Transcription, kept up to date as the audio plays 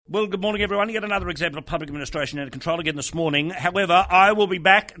Well, good morning, everyone. Yet another example of public administration out of control again this morning. However, I will be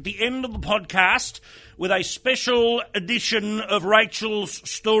back at the end of the podcast with a special edition of Rachel's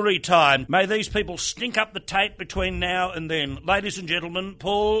Story Time. May these people stink up the tape between now and then. Ladies and gentlemen,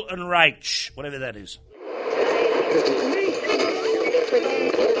 Paul and Rach, whatever that is.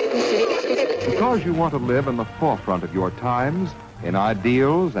 Because you want to live in the forefront of your times, in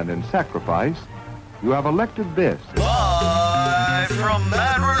ideals and in sacrifice, you have elected this. Live from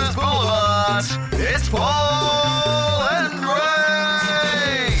Madras Boulevard, it's Paul and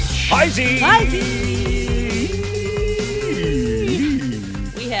Rach. Heisey!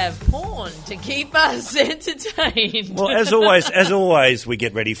 We have porn to keep us entertained. Well, as always, we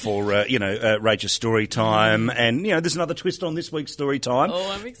get ready for, Rachel's Story Time. And, there's another twist on this week's Story Time.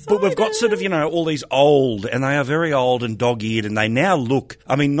 Oh, I'm excited. But we've got sort of, all these old, and they are very old and dog-eared, and they now look,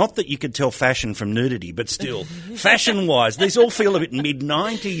 not that you could tell fashion from nudity, but still, fashion-wise, these all feel a bit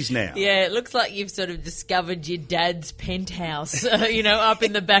mid-90s now. Yeah, it looks like you've sort of discovered your dad's penthouse, up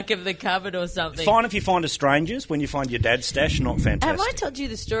in the back of the cupboard or something. Fine if you find a stranger's. When you find your dad's stash, not fantastic. Have I told you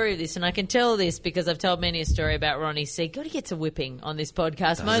the story of this? And I can tell this because I've told many a story about Ronnie C. God, he gets a whipping on this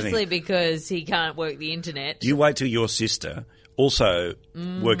podcast, mostly because he can't work the internet. You wait till your sister also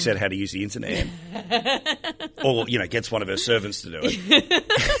works out how to use the internet or, gets one of her servants to do it.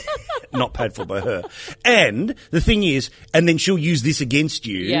 Not paid for by her. And the thing is, and then she'll use this against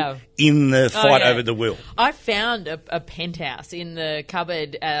you in the fight over the will. I found a penthouse in the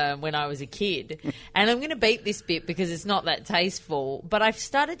cupboard when I was a kid, and I'm going to beat this bit because it's not that tasteful, but I've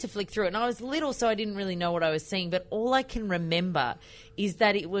started to flick through it, and I was little, so I didn't really know what I was seeing, but all I can remember is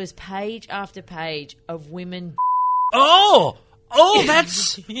that it was page after page of women. Oh,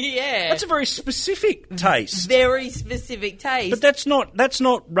 that's yeah. That's a very specific taste. Very specific taste. But that's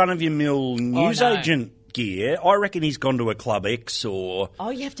not run-of-your-mill newsagent gear. I reckon he's gone to a Club X or... Oh,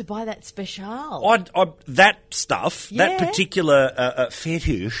 you have to buy that special. That stuff, that particular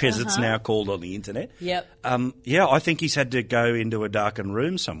fetish, as it's now called on the internet. Yep. I think he's had to go into a darkened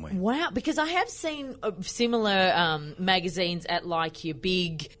room somewhere. Wow, because I have seen similar magazines at like your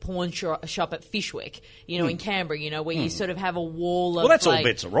big pawn shop at Fishwick, in Canberra, where you sort of have a wall of... Well, that's all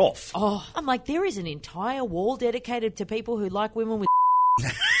bets are off. Oh, I'm like, there is an entire wall dedicated to people who like women with...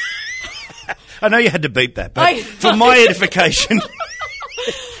 I know you had to beat that, but for my edification,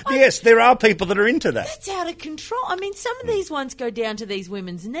 yes, there are people that are into that. That's out of control. Some of these ones go down to these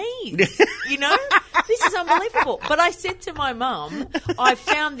women's knees, This is unbelievable. But I said to my mum, I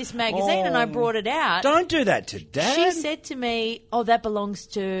found this magazine and I brought it out. Don't do that to Dad. She said to me, that belongs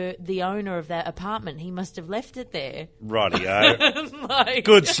to the owner of that apartment. He must have left it there. Rightio.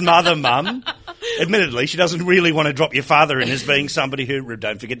 Good smother, Mum. Admittedly, she doesn't really want to drop your father in as being somebody who,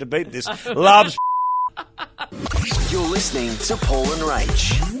 don't forget to beat this, loves... You're listening to Paul and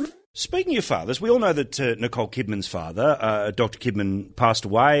Rach. Speaking of fathers, we all know that Nicole Kidman's father, Dr. Kidman, passed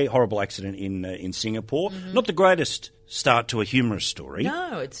away, horrible accident in Singapore. Mm-hmm. Not the greatest start to a humorous story.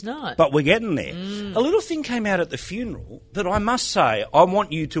 No, it's not. But we're getting there. A little thing came out at the funeral that I must say, I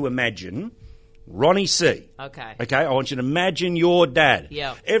want you to imagine Ronnie C. Okay. Okay, I want you to imagine your dad.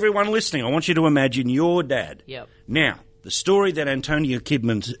 Yep. Everyone listening, I want you to imagine your dad. Yep. Now, the story that Antonia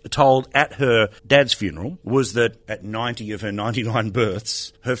Kidman told at her dad's funeral was that at 90 of her 99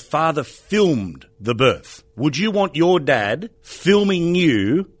 births, her father filmed the birth. Would you want your dad filming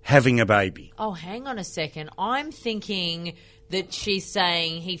you having a baby? Oh, hang on a second. I'm thinking that she's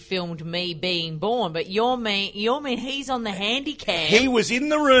saying he filmed me being born, but you mean he's on the handy cam. He was in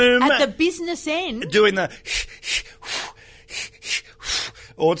the room. At the business end. Doing the...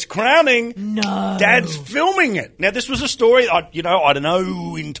 Or it's crowning. No. Dad's filming it. Now, this was a story, I don't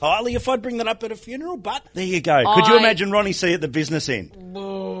know entirely if I'd bring that up at a funeral, but there you go. Could you imagine Ronnie C at the business end?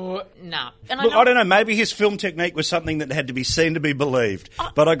 No. Look, I don't know. Maybe his film technique was something that had to be seen to be believed.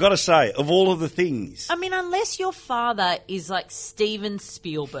 But I got to say, of all of the things... unless your father is like Steven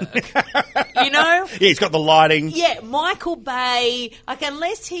Spielberg, Yeah, he's got the lighting. Yeah, Michael Bay.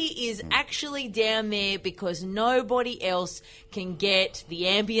 Unless he is actually down there because nobody else can get the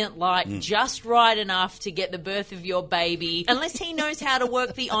ambient light just right enough to get the birth of your baby, unless he knows how to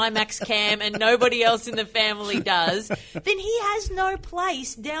work the IMAX cam and nobody else in the family does, then he has no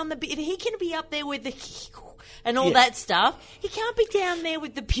place down the... If he can be up there with the... and all that stuff. He can't be down there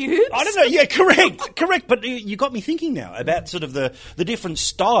with the pubes. I don't know. Yeah, correct. But you got me thinking now about sort of the different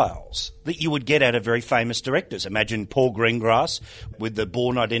styles that you would get out of very famous directors. Imagine Paul Greengrass with the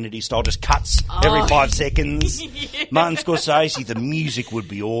Bourne Identity style, just cuts every 5 seconds. Yeah. Martin Scorsese, the music would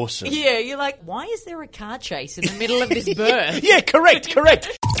be awesome. Yeah, you're like, why is there a car chase in the middle of this birth? Yeah, correct.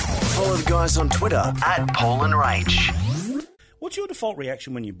 Follow the guys on Twitter at Paul and Rach. what's your default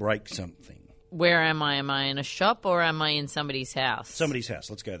reaction when you break something? Where am I? Am I in a shop or am I in somebody's house? Somebody's house.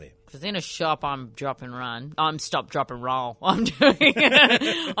 Let's go there. Because in a shop, I'm drop and run. I'm stop, drop and roll. I'm doing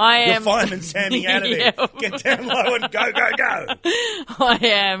I am... You're fireman Samming out of there. Yeah. Get down low and go, go, go. I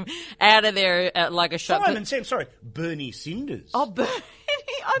am out of there at like a shop. Fireman Sam, sorry, Bernie Cinders. Oh, Bernie.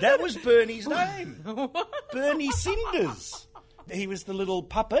 That was Bernie's name. Bernie Cinders. He was the little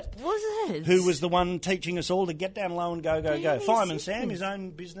puppet. Was it? Who was the one teaching us all to get down low and go, go, go. Bernie Fireman Cinders. Sam, his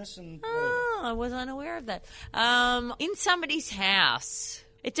own business and whatever. Oh, I was unaware of that. In somebody's house.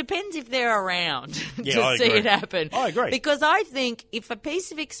 It depends if they're around Yeah, I to see agree. it happen. I agree. Because I think if a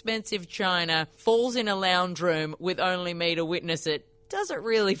piece of expensive china falls in a lounge room with only me to witness it, does it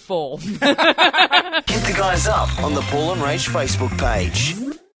really fall? Hit the guys up on the Paul and Rach Facebook page.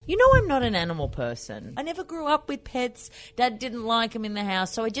 You know I'm not an animal person. I never grew up with pets. Dad didn't like them in the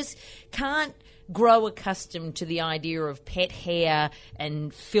house, so I just can't grow accustomed to the idea of pet hair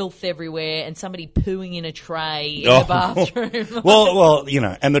and filth everywhere and somebody pooing in a tray in the bathroom. Well, you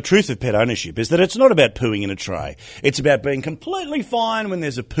know, and the truth of pet ownership is that it's not about pooing in a tray. It's about being completely fine when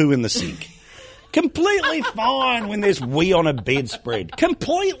there's a poo in the sink. Completely fine when there's wee on a bedspread.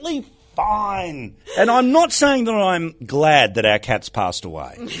 Completely fine. And I'm not saying that I'm glad that our cat's passed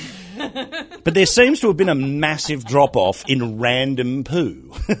away. But there seems to have been a massive drop-off in random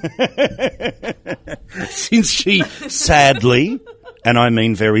poo. Since she sadly, and I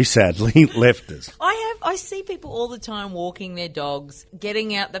mean very sadly, left us. I see people all the time walking their dogs,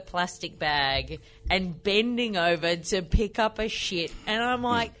 getting out the plastic bag and bending over to pick up a shit. And I'm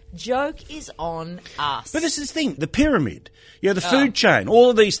like, joke is on us. But this is the thing, the pyramid, the food chain, all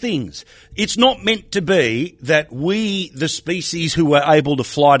of these things. It's not meant to be that we, the species who were able to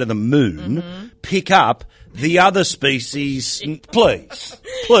fly to the moon, pick up the other species. Please.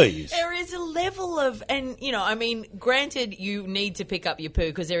 There is a level of, and I mean, granted, you need to pick up your poo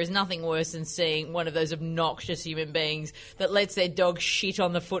because there is nothing worse than seeing one of those obnoxious human beings that lets their dog shit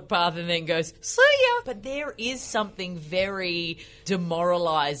on the footpath and then goes, see ya. But there is something very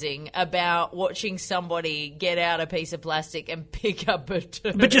demoralising about watching somebody get out a piece of plastic and pick up a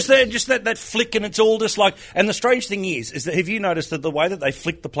turd. But just that flick, and it's all just like. And the strange thing is that have you noticed that the way that they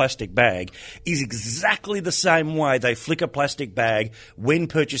flick the plastic bag is exactly the same way they flick a plastic bag when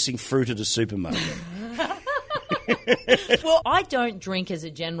purchasing fruit at a supermarket? Well, I don't drink as a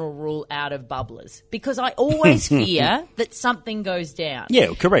general rule out of bubblers because I always fear that something goes down.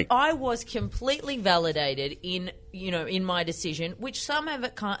 Yeah, correct. I was completely validated in my decision, which some have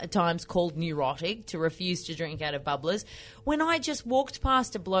at times called neurotic, to refuse to drink out of bubblers, when I just walked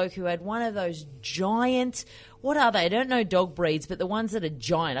past a bloke who had one of those giant, what are they? I don't know dog breeds, but the ones that are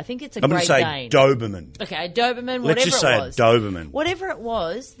giant. I think it's a Great Dane. I'm going to say Doberman. Okay, a Doberman, Let's whatever just say it was. a Doberman. Whatever it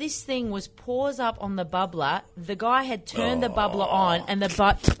was, this thing was paws up on the bubbler. The guy had turned the bubbler on, and the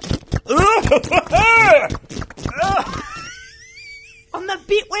on the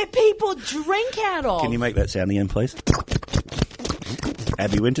bit where people drink out of. Can you make that sound again, please?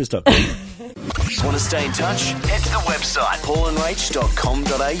 AbbeyWinters.com. Want to stay in touch? Head to the website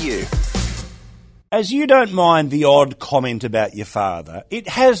paulandrach.com.au. As you don't mind the odd comment about your father, it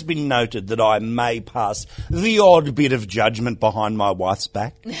has been noted that I may pass the odd bit of judgment behind my wife's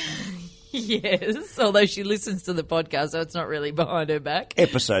back. Yes, although she listens to the podcast, so it's not really behind her back.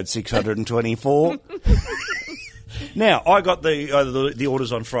 Episode 624. Now, I got the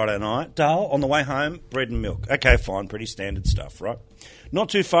orders on Friday night. Dale, on the way home, bread and milk. Okay, fine, pretty standard stuff, right? Not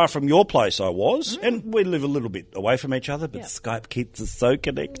too far from your place I was, and we live a little bit away from each other, but Skype keeps us so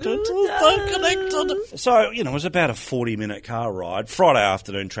connected. So, it was about a 40-minute car ride. Friday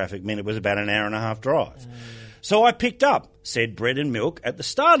afternoon traffic meant it was about an hour and a half drive. So I picked up said bread and milk at the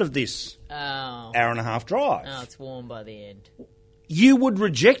start of this hour and a half drive. Oh, it's warm by the end. You would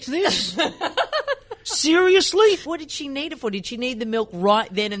reject this? Seriously? What did she need it for? Did she need the milk right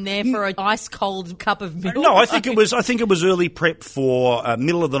then and there for an ice cold cup of milk? No, I think it was early prep for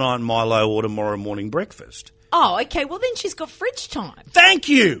middle of the night Milo or tomorrow morning breakfast. Oh, okay. Well, then she's got fridge time. Thank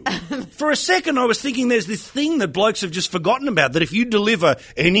you. For a second, I was thinking there's this thing that blokes have just forgotten about, that if you deliver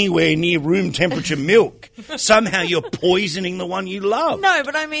anywhere near room temperature milk, somehow you're poisoning the one you love. No,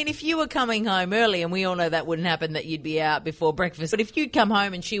 but I mean, if you were coming home early, and we all know that wouldn't happen, that you'd be out before breakfast. But if you'd come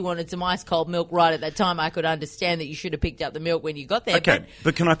home and she wanted some ice cold milk right at that time, I could understand that you should have picked up the milk when you got there. Okay,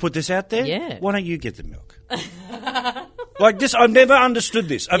 but can I put this out there? Yeah. Why don't you get the milk? Like this, I've never understood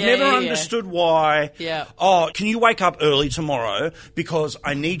this. I've never understood why. Yeah. Oh, can you wake up early tomorrow because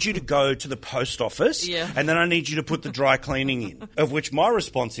I need you to go to the post office, and then I need you to put the dry cleaning in. Of which my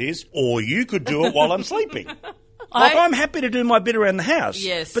response is, or you could do it while I'm sleeping. I'm happy to do my bit around the house.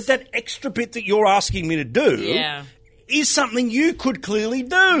 Yes. But that extra bit that you're asking me to do. Yeah. is something you could clearly do.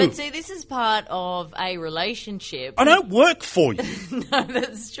 But see, this is part of a relationship. I don't work for you. No,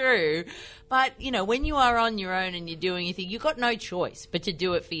 that's true. But, you know, when you are on your own and you're doing your thing, you've got no choice but to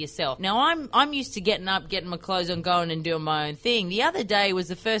do it for yourself. Now, I'm used to getting up, getting my clothes on, going and doing my own thing. The other day was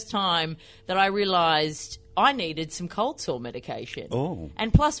the first time that I realised I needed some cold sore medication. Oh.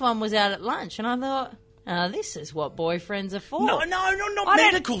 And Plus One was out at lunch, and I thought, this is what boyfriends are for. No, not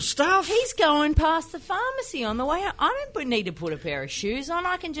medical stuff. He's going past the pharmacy on the way out. I don't need to put a pair of shoes on.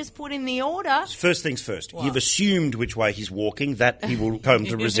 I can just put in the order. First things first. What? You've assumed which way he's walking. That he will come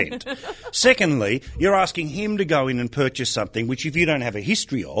to resent. Secondly, you're asking him to go in and purchase something which, if you don't have a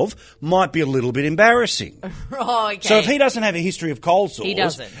history of, might be a little bit embarrassing. Oh, okay. So if he doesn't have a history of cold sores... He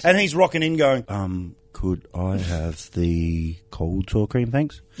doesn't. And he's rocking in going, could I have the cold sore cream,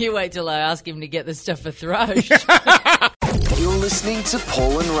 thanks? You wait till I ask him to get the stuff for throat. You're listening to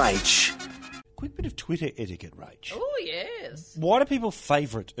Paul and Rach. Quick bit of Twitter etiquette, Rach. Oh, yes. Why do people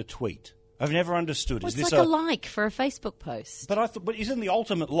favourite a tweet? I've never understood. Well, Is it's this like a like for a Facebook post. But I thought, but isn't the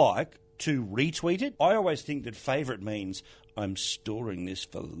ultimate like to retweet it? I always think that favourite means I'm storing this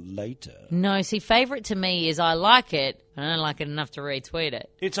for later. No, see, favourite to me is I like it, but I don't like it enough to retweet it.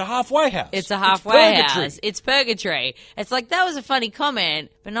 It's a halfway house. It's a halfway purgatory. house. It's purgatory. It's like, that was a funny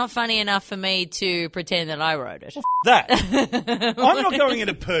comment, but not funny enough for me to pretend that I wrote it. That. I'm not going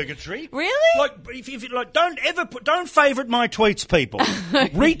into purgatory. Really? Like, if like, don't favourite my tweets, people.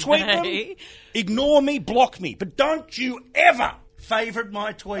 Retweet them, ignore me, block me, but don't you ever favourite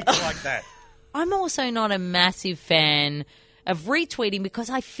my tweets like that. I'm also not a massive fan of retweeting because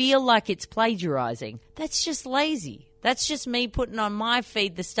I feel like it's plagiarising. That's just lazy. That's just me putting on my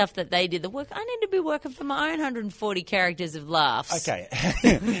feed the stuff that they did. The work I need to be working for my own 140 characters of laughs.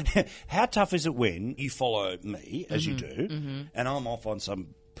 Okay. How tough is it when you follow me, as you do, and I'm off on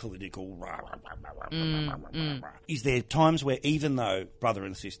some political... Is there times where, even though brother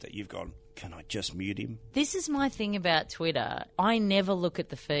and sister, you've gone, can I just mute him? This is my thing about Twitter. I never look at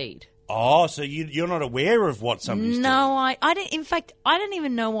the feed. Oh, so you're not aware of what somebody's doing? No, I don't. In fact, I don't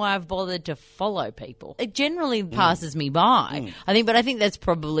even know why I've bothered to follow people. It generally passes me by. I think that's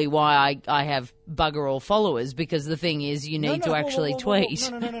probably why I have bugger all followers, because the thing is, you need to actually tweet.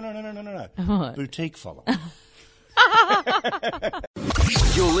 No. What? Boutique follow.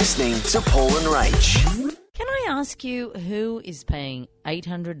 You're listening to Paul and Rach. Can I ask you who is paying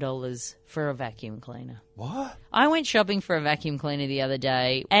 $800 for a vacuum cleaner? What? I went shopping for a vacuum cleaner the other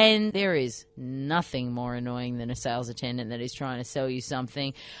day, and there is nothing more annoying than a sales attendant that is trying to sell you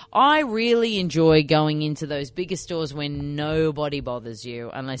something. I really enjoy going into those bigger stores when nobody bothers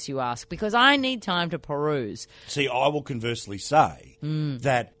you unless you ask, because I need time to peruse. See, I will conversely say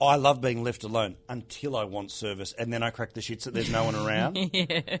that I love being left alone until I want service, and then I crack the shits that there's no one around.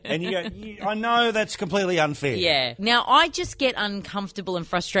 And you go, I know that's completely unfair. Yeah. Now, I just get uncomfortable and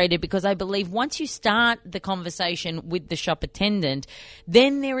frustrated because I believe once you start the conversation with the shop attendant,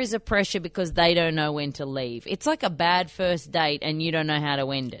 then there is a pressure because they don't know when to leave. It's like a bad first date and you don't know how to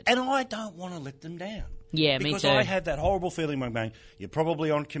end it. And I don't want to let them down. Yeah, me because too. I had that horrible feeling when I'm going, you're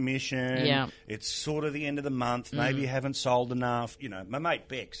probably on commission. Yeah. It's sort of the end of the month. Maybe you haven't sold enough. You know, my mate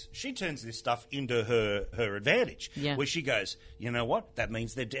Bex, she turns this stuff into her advantage. Yeah. Where she goes, you know what? That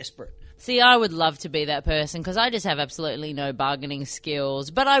means they're desperate. See, I would love to be that person because I just have absolutely no bargaining skills.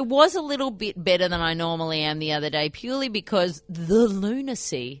 But I was a little bit better than I normally am the other day purely because the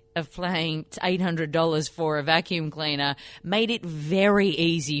lunacy of paying $800 for a vacuum cleaner made it very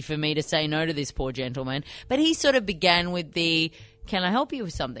easy for me to say no to this poor gentleman. But he sort of began with the, can I help you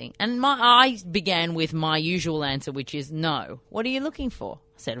with something? And I began with my usual answer, which is no. What are you looking for?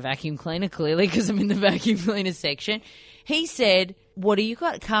 I said a vacuum cleaner, clearly, because I'm in the vacuum cleaner section. He said, what do you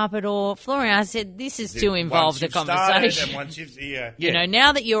got, carpet or flooring? I said, this is too involved a conversation. You know,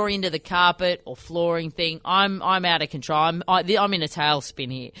 now that you're into the carpet or flooring thing, I'm out of control. I'm in a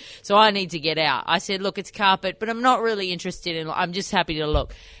tailspin here. So I need to get out. I said, look, it's carpet, but I'm not really interested in, I'm just happy to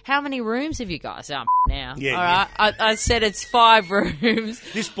look. How many rooms have you got? I said, now. Yeah, all right. I said it's 5 rooms.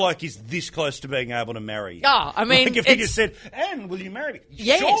 This bloke is this close to being able to marry you. Oh, I mean, like if he just said, Anne, will you marry me?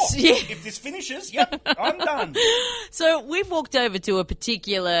 Yes, sure. yeah. If this finishes, yep, I'm done. So we've walked over to a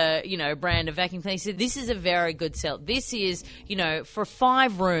particular, brand of vacuum cleaner. He said, this is a very good sell. This is, for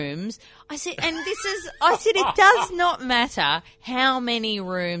 5 rooms. I said, it does not matter how many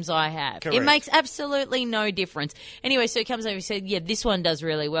rooms I have. Correct. It makes absolutely no difference. Anyway, so he comes over and said, yeah, this one does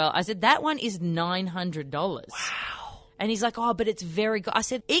really well. I said, that one is $900. Wow. And he's like, oh, but it's very good. I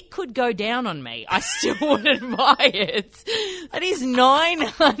said, it could go down on me. I still wouldn't buy it. That is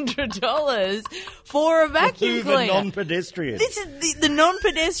 $900 for a vacuum Hoover cleaner. non-pedestrian. This is the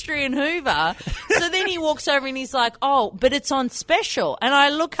non-pedestrian Hoover. So then he walks over and he's like, oh, but it's on special. And I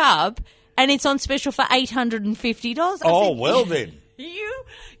look up and it's on special for $850. Well then.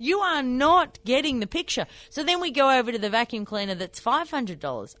 You are not getting the picture. So then we go over to the vacuum cleaner that's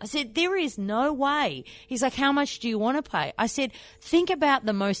 $500. I said, there is no way. He's like, how much do you want to pay? I said, think about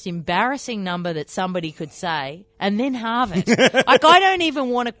the most embarrassing number that somebody could say and then halve it. Like, I don't even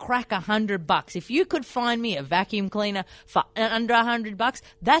want to crack $100. If you could find me a vacuum cleaner for under $100,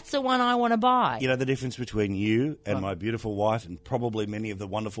 that's the one I want to buy. You know the difference between you and my beautiful wife and probably many of the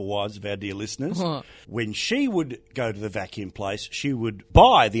wonderful wives of our dear listeners? When she would go to the vacuum place, she would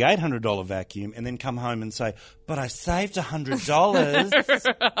buy the $800 vacuum and then come home and say, but I saved $100.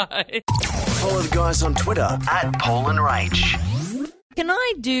 Right. Follow the guys on Twitter at Paul and Rach. Can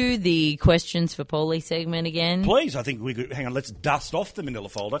I do the questions for Paulie segment again? Please, I think we could. Hang on, let's dust off the manila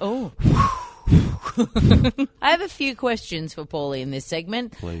folder. Oh. I have a few questions for Paulie in this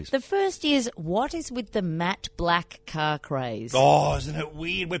segment. Please. The first is, what is with the matte black car craze? Oh, isn't it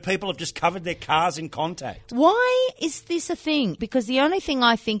weird where people have just covered their cars in contact? Why is this a thing? Because the only thing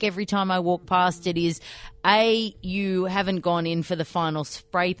I think every time I walk past it is, A, you haven't gone in for the final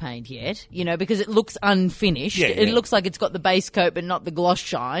spray paint yet, because it looks unfinished. Yeah. It looks like it's got the base coat but not the gloss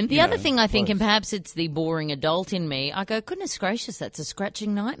shine. The other thing I think, and perhaps it's the boring adult in me, I go, goodness gracious, that's a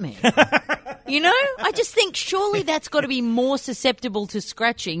scratching nightmare. I just think surely that's got to be more susceptible to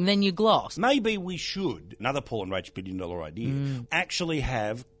scratching than your gloss. Maybe we should, another Paul and Rach $1 billion idea, actually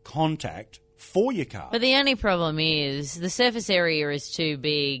have contact for your car. But the only problem is the surface area is too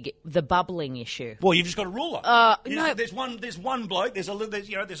big. The bubbling issue. Well, you've just got a ruler. No. There's one bloke. There's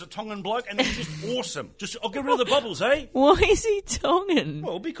a Tongan bloke, and he's just awesome. I'll get rid of the bubbles, eh? Why is he Tongan?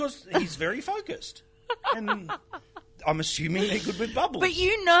 Well, because he's very focused, and I'm assuming they're good with bubbles. But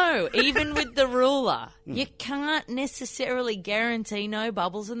even with the ruler, you can't necessarily guarantee no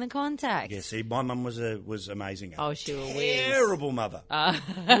bubbles in the contact. Yeah, see, my mum was amazing. Oh, she was terrible mother.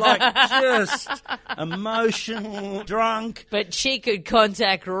 Like just emotional, drunk. But she could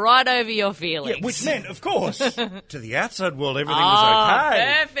contact right over your feelings. Yeah, which meant, of course, to the outside world, everything was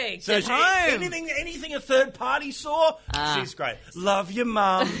okay. Perfect. So At home. anything a third party saw, she's great. Love your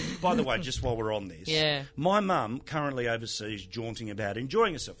mum. By the way, just while we're on this, my mum currently overseas jaunting about,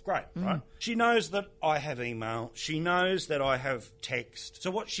 enjoying herself. Great, right? She knows that I have email. She knows that I have text.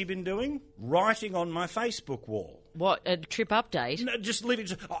 So what's she been doing? Writing on my Facebook wall. What, a trip update? No, just living.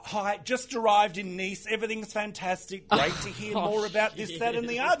 Hi, just arrived in Nice. Everything's fantastic. Great to hear more about this, that, and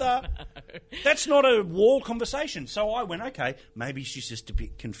the other. That's not a wall conversation. So I went, okay, maybe she's just a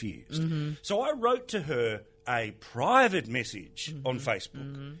bit confused. So I wrote to her a private message on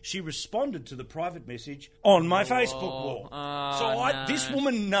Facebook. She responded to the private message on my Facebook wall. This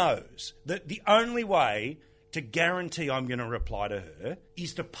woman knows that the only way to guarantee I'm going to reply to her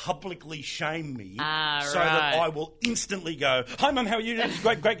is to publicly shame me so that I will instantly go, hi, Mum, how are you? It's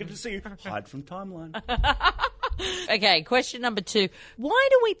great good to see you. Hide from timeline. Okay, question number 2. Why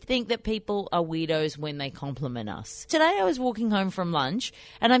do we think that people are weirdos when they compliment us? Today I was walking home from lunch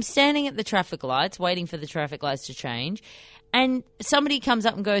and I'm standing at the traffic lights waiting for the traffic lights to change, and somebody comes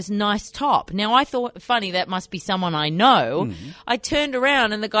up and goes, nice top. Now, I thought, funny, that must be someone I know. I turned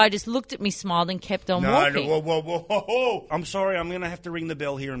around and the guy just looked at me, smiled and kept on walking. No, whoa. I'm sorry, I'm going to have to ring the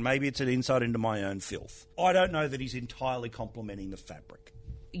bell here, and maybe it's an insight into my own filth. I don't know that he's entirely complimenting the fabric.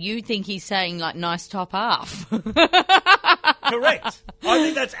 You think he's saying, like, nice top half? Correct. I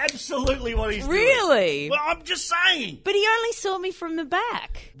think that's absolutely what he's doing. Really? Well, I'm just saying. But he only saw me from the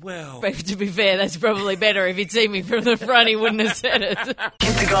back. Well, But to be fair, that's probably better. If he'd seen me from the front, he wouldn't have said it. Hit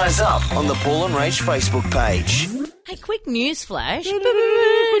the guys up on the Paul and Rach Facebook page. Hey, quick news flash.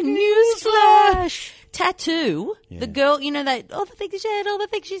 News flash. Tattoo. The girl, that, all the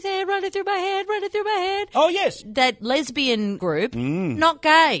things she said, running through my head. oh, yes. That lesbian group, not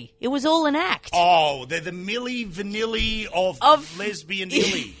gay. It was all an act. Oh, they're the Milli Vanilli of lesbian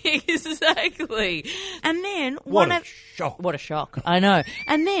illy. Exactly. And then What a shock. What a shock. I know.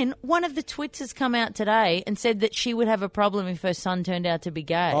 And then one of the twits has come out today and said that she would have a problem if her son turned out to be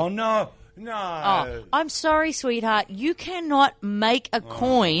gay. Oh, no. Oh, I'm sorry, sweetheart. You cannot make a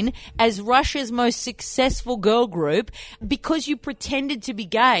coin as Russia's most successful girl group because you pretended to be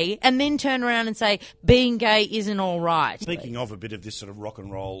gay and then turn around and say being gay isn't all right. Speaking of a bit of this sort of rock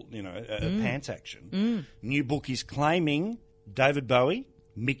and roll, pants action, new book is claiming David Bowie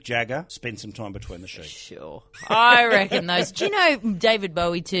Mick Jagger, spend some time between the sheets. Sure. I reckon those. Do you know David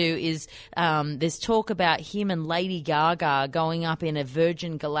Bowie too is, there's talk about him and Lady Gaga going up in a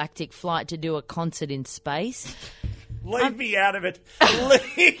Virgin Galactic flight to do a concert in space. Leave me out of it.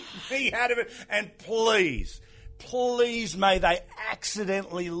 Leave me out of it. And please may they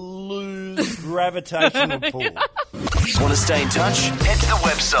accidentally lose gravitational pull. Want to stay in touch? Head to the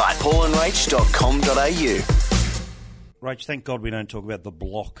website paulandrach.com.au. Rach, thank God we don't talk about the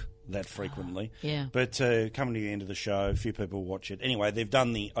block that frequently. Yeah. But coming to the end of the show, a few people watch it. Anyway, they've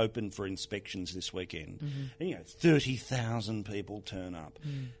done the open for inspections this weekend. And, 30,000 people turn up.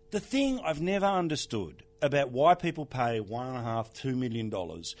 The thing I've never understood about why people pay $1.5–2 million,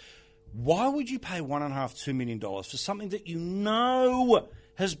 why would you pay $1.5–2 million for something that you know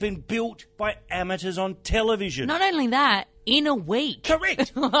has been built by amateurs on television? Not only that, in a week.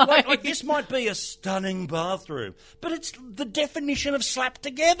 Correct. like this might be a stunning bathroom, but it's the definition of slapped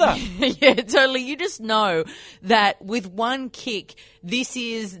together. Yeah, totally. You just know that with one kick, this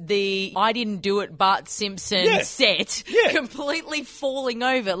is the I didn't do it Bart Simpson set completely falling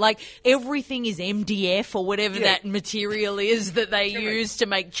over. Like everything is MDF or whatever that material is that they use to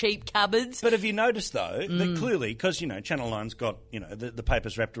make cheap cupboards. But have you noticed, though, that clearly, because, Channel 9's got, the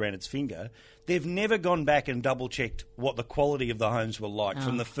papers wrapped around its finger, they've never gone back and double-checked what the quality of the homes were like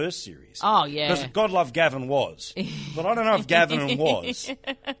from the first series. Oh, yeah. Because God Love Gavin was. But I don't know if Gavin was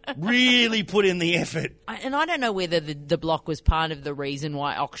really put in the effort. And I don't know whether the block was part of the reason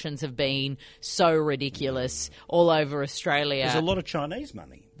why auctions have been so ridiculous all over Australia. There's a lot of Chinese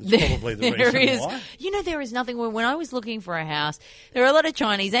money. That's probably the reason why. There is nothing. When I was looking for a house, there are a lot of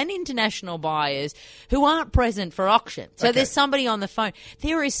Chinese and international buyers who aren't present for auction. So there's somebody on the phone.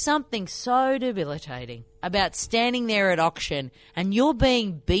 There is something so debilitating about standing there at auction and you're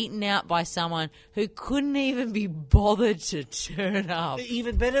being beaten out by someone who couldn't even be bothered to turn up.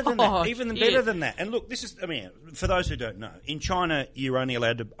 Even better than that. Even better than that. And look, this is, for those who don't know, in China, you're only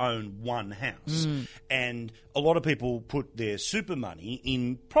allowed to own one house. And a lot of people put their super money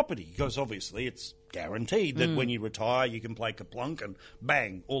in property because obviously it's guaranteed that when you retire, you can play Kaplunk and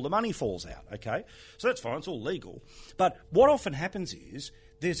bang, all the money falls out, okay? So that's fine, it's all legal. But what often happens is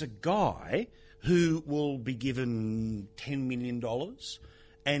there's a guy who will be given $10 million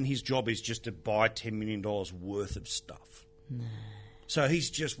and his job is just to buy $10 million worth of stuff. No. So he's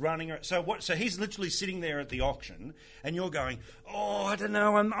just running around. So he's literally sitting there at the auction and you're going, oh, I don't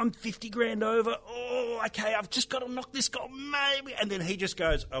know, I'm 50 grand over. Oh, okay, I've just got to knock this guy, maybe. And then he just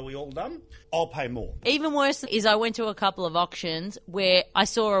goes, are we all done? I'll pay more. Even worse is I went to a couple of auctions where I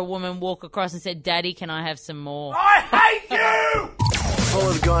saw a woman walk across and said, Daddy, can I have some more? I hate you!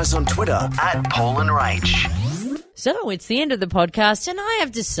 Follow the guys on Twitter at Paul and Rach. So it's the end of the podcast, and I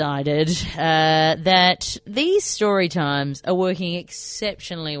have decided that these story times are working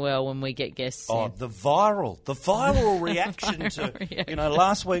exceptionally well when we get guests in. Oh, the viral reaction to,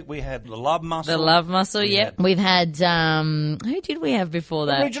 last week we had the Love Muscle. The Love Muscle, yep. We've had, who did we have before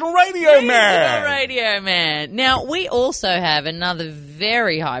that? Regional Radio Man. Regional Radio Man. Now, we also have another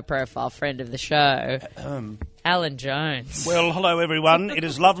very high-profile friend of the show, Alan Jones. Well, hello everyone. It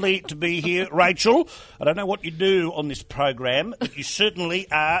is lovely to be here, Rachel. I don't know what you do on this program, but you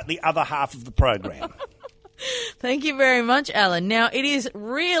certainly are the other half of the program. Thank you very much, Alan. Now, it is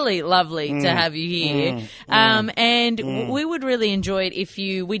really lovely to have you here. We would really enjoy it if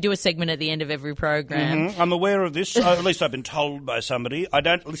we do a segment at the end of every program. I'm aware of this, at least I've been told by somebody. I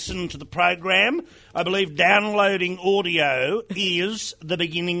don't listen to the program. I believe downloading audio is the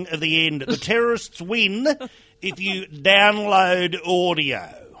beginning of the end. The terrorists win if you download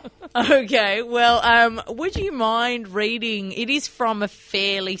audio. Okay, well, would you mind reading? It is from a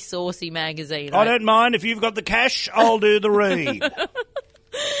fairly saucy magazine. I don't mind. If you've got the cash, I'll do the read.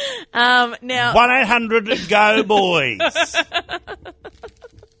 Now 1-800-GO boys.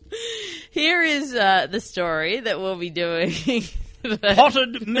 Here is the story that we'll be doing.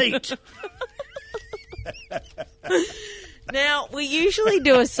 Potted meat. Now, we usually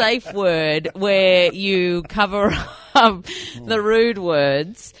do a safe word where you cover up the rude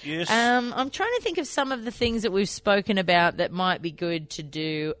words. Yes. I'm trying to think of some of the things that we've spoken about that might be good to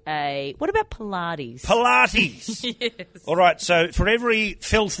do what about Pilates? Pilates. Yes. All right, so for every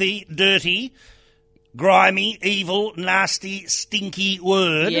filthy, dirty, grimy, evil, nasty, stinky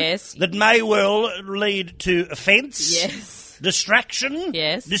word that may well lead to offence, distraction,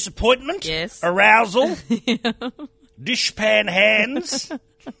 disappointment, arousal, dishpan hands,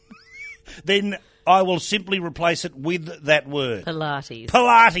 then I will simply replace it with that word. Pilates.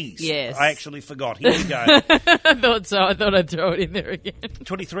 Pilates. Yes. I actually forgot. Here we go. I thought so. I thought I'd throw it in there again.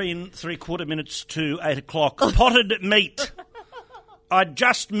 23 3/4 minutes to 8 o'clock. Potted meat. I'd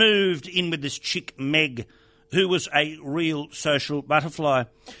just moved in with this chick, Meg, who was a real social butterfly.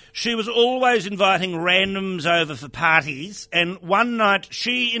 She was always inviting randoms over for parties, and one night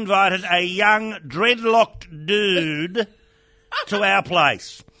she invited a young, dreadlocked dude to our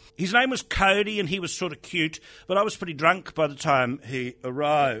place. His name was Cody, and he was sort of cute, but I was pretty drunk by the time he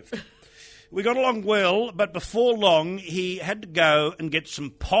arrived. We got along well, but before long he had to go and get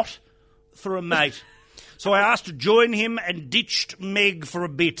some pot for a mate. So I asked to join him and ditched Meg for a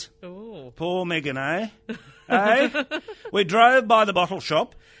bit. Ooh. Poor Megan, eh? We drove by the bottle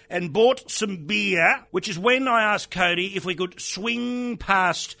shop and bought some beer, which is when I asked Cody if we could swing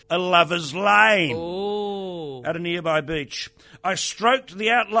past a lover's lane at a nearby beach. I stroked the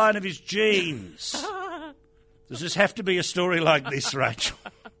outline of his jeans. Does this have to be a story like this, Rachel?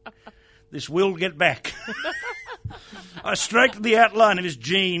 This will get back. I stroked the outline of his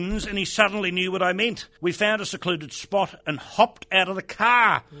jeans and he suddenly knew what I meant. We found a secluded spot and hopped out of the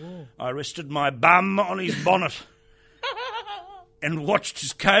car. Ooh. I rested my bum on his bonnet and watched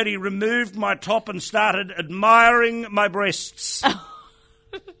as Cody removed my top and started admiring my breasts.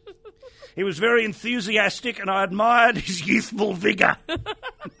 He was very enthusiastic and I admired his youthful vigour.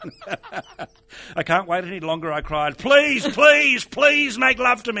 I can't wait any longer, I cried. Please, please, please make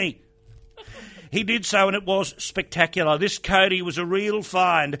love to me. He did so, and it was spectacular. This Cody was a real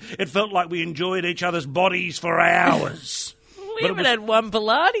find. It felt like we enjoyed each other's bodies for hours. We haven't had one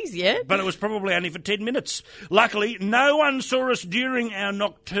Pilates yet. But it was probably only for 10 minutes. Luckily, no one saw us during our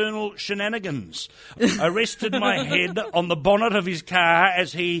nocturnal shenanigans. I rested my head on the bonnet of his car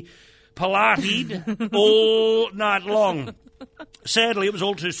as he Pilates'd all night long. Sadly, it was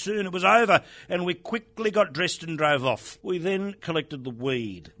all too soon. It was over, and we quickly got dressed and drove off. We then collected the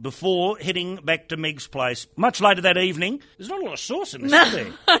weed before heading back to Meg's place. Much later that evening, there's not a lot of sauce in this, is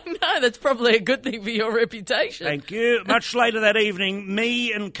there? I know, that's probably a good thing for your reputation. Thank you. Much later that evening,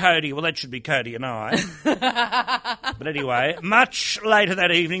 me and Cody, well, that should be Cody and I. But anyway, much later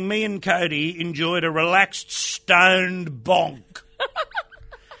that evening, me and Cody enjoyed a relaxed, stoned bonk.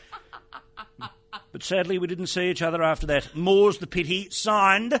 But sadly, we didn't see each other after that. More's the pity.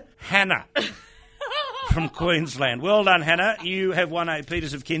 Signed, Hannah from Queensland. Well done, Hannah. You have won a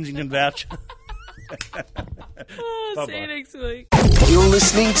Peters of Kensington voucher. See you next week. You're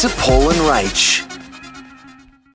listening to Paul and Rach.